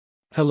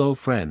Hello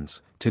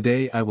friends,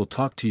 today I will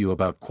talk to you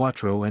about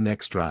Quattro and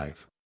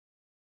xDrive.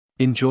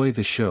 Enjoy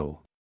the show.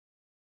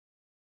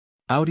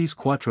 Audi's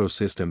Quattro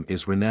system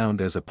is renowned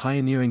as a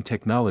pioneering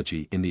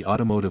technology in the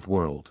automotive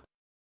world.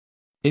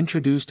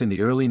 Introduced in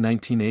the early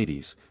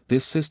 1980s,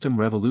 this system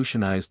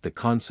revolutionized the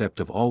concept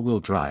of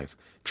all-wheel drive,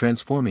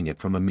 transforming it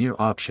from a mere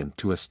option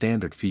to a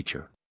standard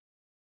feature.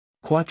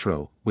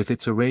 Quattro, with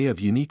its array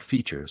of unique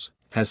features,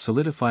 has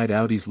solidified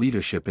Audi's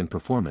leadership in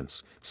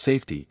performance,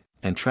 safety,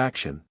 and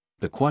traction.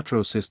 The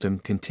Quattro system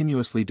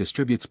continuously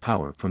distributes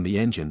power from the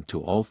engine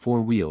to all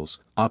four wheels,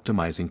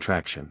 optimizing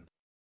traction.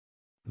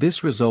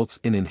 This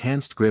results in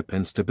enhanced grip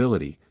and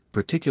stability,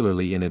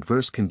 particularly in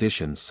adverse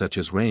conditions such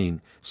as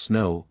rain,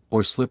 snow,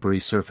 or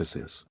slippery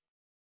surfaces.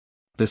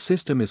 The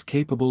system is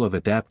capable of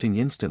adapting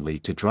instantly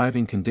to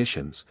driving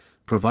conditions,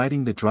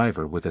 providing the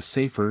driver with a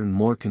safer and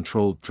more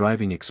controlled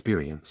driving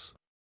experience.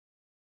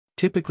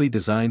 Typically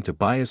designed to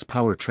bias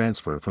power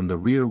transfer from the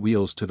rear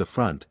wheels to the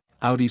front,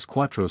 Audi's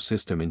Quattro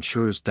system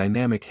ensures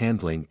dynamic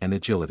handling and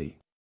agility.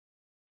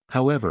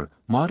 However,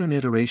 modern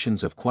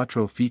iterations of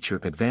Quattro feature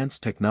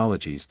advanced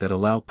technologies that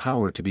allow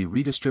power to be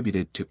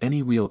redistributed to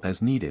any wheel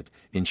as needed,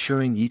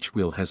 ensuring each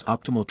wheel has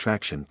optimal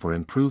traction for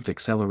improved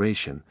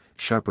acceleration,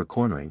 sharper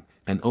cornering,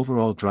 and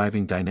overall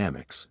driving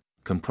dynamics.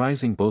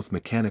 Comprising both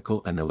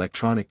mechanical and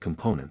electronic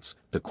components,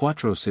 the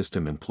Quattro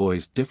system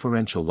employs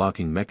differential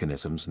locking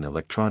mechanisms and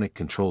electronic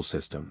control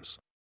systems.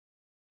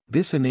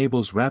 This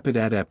enables rapid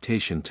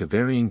adaptation to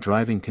varying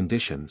driving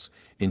conditions,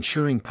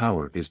 ensuring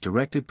power is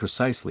directed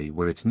precisely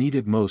where it's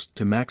needed most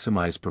to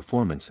maximize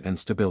performance and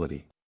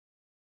stability.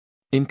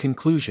 In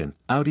conclusion,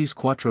 Audi's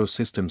Quattro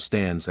system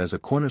stands as a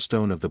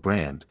cornerstone of the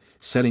brand,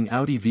 setting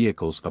Audi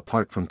vehicles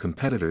apart from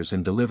competitors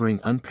and delivering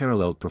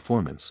unparalleled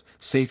performance,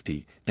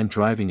 safety, and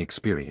driving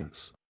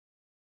experience.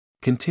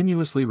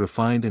 Continuously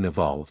refined and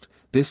evolved,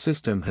 this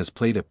system has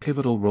played a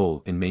pivotal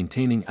role in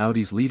maintaining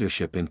Audi's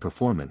leadership in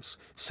performance,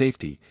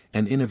 safety,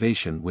 and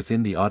innovation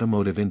within the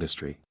automotive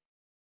industry.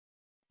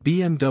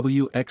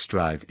 BMW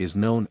xDrive is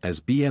known as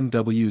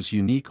BMW's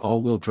unique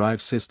all-wheel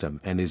drive system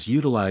and is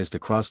utilized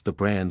across the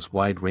brand's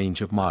wide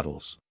range of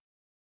models.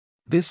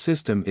 This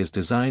system is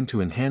designed to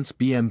enhance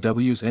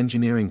BMW's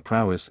engineering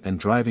prowess and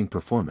driving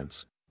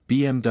performance.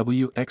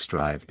 BMW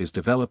xDrive is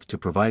developed to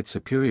provide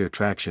superior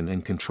traction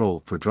and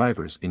control for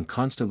drivers in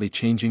constantly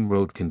changing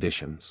road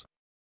conditions.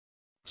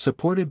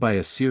 Supported by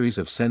a series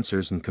of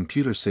sensors and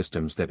computer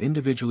systems that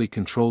individually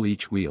control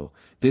each wheel,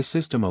 this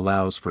system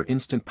allows for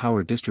instant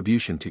power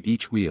distribution to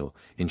each wheel,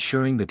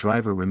 ensuring the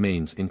driver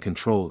remains in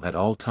control at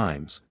all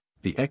times.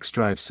 The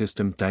xDrive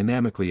system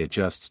dynamically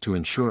adjusts to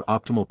ensure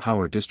optimal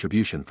power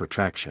distribution for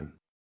traction.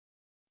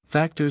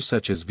 Factors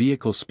such as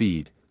vehicle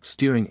speed,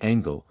 steering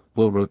angle,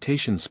 wheel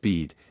rotation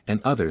speed,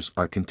 and others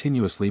are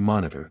continuously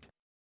monitored.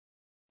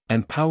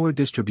 And power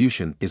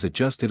distribution is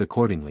adjusted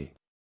accordingly.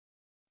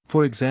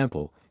 For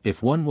example,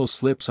 if one wheel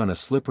slips on a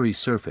slippery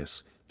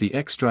surface, the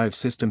xDrive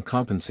system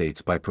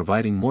compensates by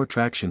providing more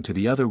traction to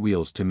the other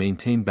wheels to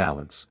maintain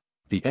balance.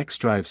 The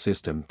xDrive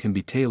system can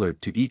be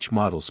tailored to each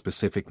model's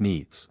specific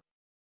needs.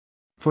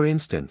 For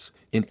instance,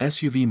 in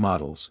SUV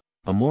models,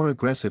 a more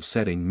aggressive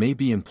setting may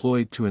be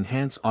employed to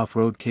enhance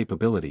off-road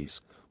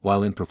capabilities,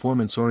 while in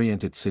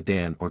performance-oriented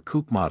sedan or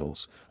coupe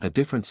models, a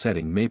different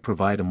setting may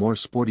provide a more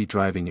sporty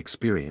driving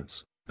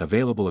experience.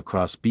 Available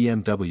across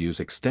BMW's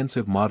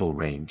extensive model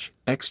range,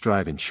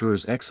 xDrive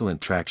ensures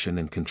excellent traction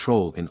and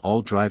control in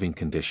all driving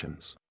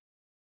conditions.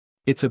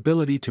 Its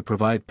ability to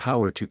provide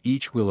power to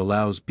each wheel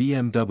allows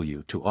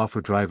BMW to offer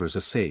drivers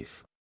a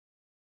safe,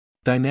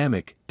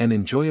 dynamic, and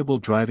enjoyable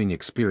driving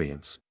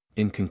experience.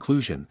 In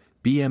conclusion,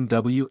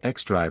 BMW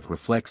xDrive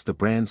reflects the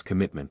brand's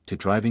commitment to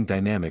driving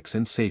dynamics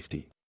and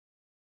safety.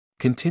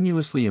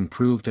 Continuously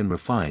improved and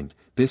refined,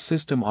 this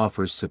system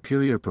offers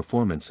superior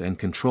performance and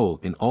control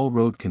in all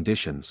road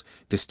conditions,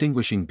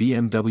 distinguishing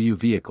BMW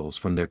vehicles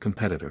from their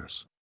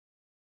competitors.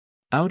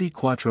 Audi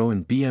Quattro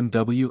and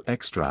BMW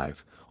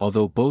xDrive,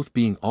 although both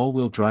being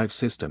all-wheel drive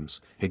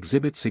systems,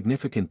 exhibit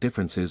significant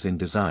differences in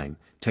design,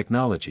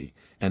 technology,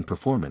 and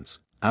performance.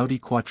 Audi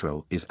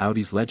Quattro is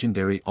Audi's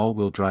legendary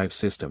all-wheel drive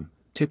system,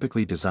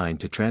 typically designed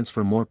to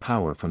transfer more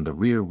power from the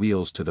rear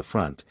wheels to the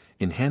front,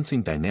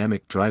 enhancing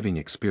dynamic driving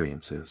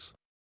experiences.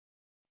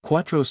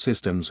 Quattro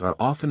systems are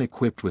often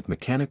equipped with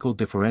mechanical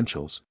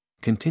differentials,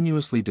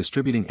 continuously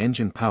distributing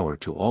engine power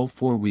to all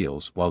four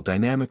wheels while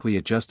dynamically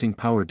adjusting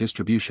power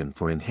distribution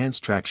for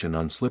enhanced traction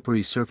on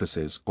slippery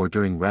surfaces or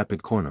during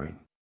rapid cornering.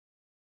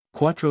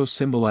 Quattro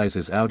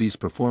symbolizes Audi's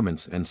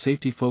performance and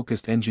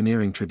safety-focused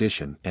engineering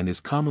tradition and is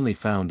commonly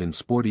found in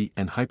sporty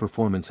and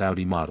high-performance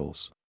Audi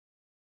models.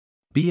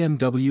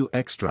 BMW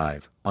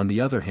xDrive, on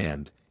the other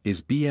hand,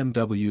 is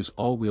BMW's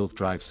all-wheel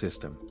drive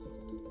system.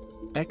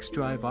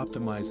 xDrive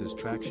optimizes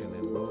traction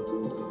and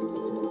road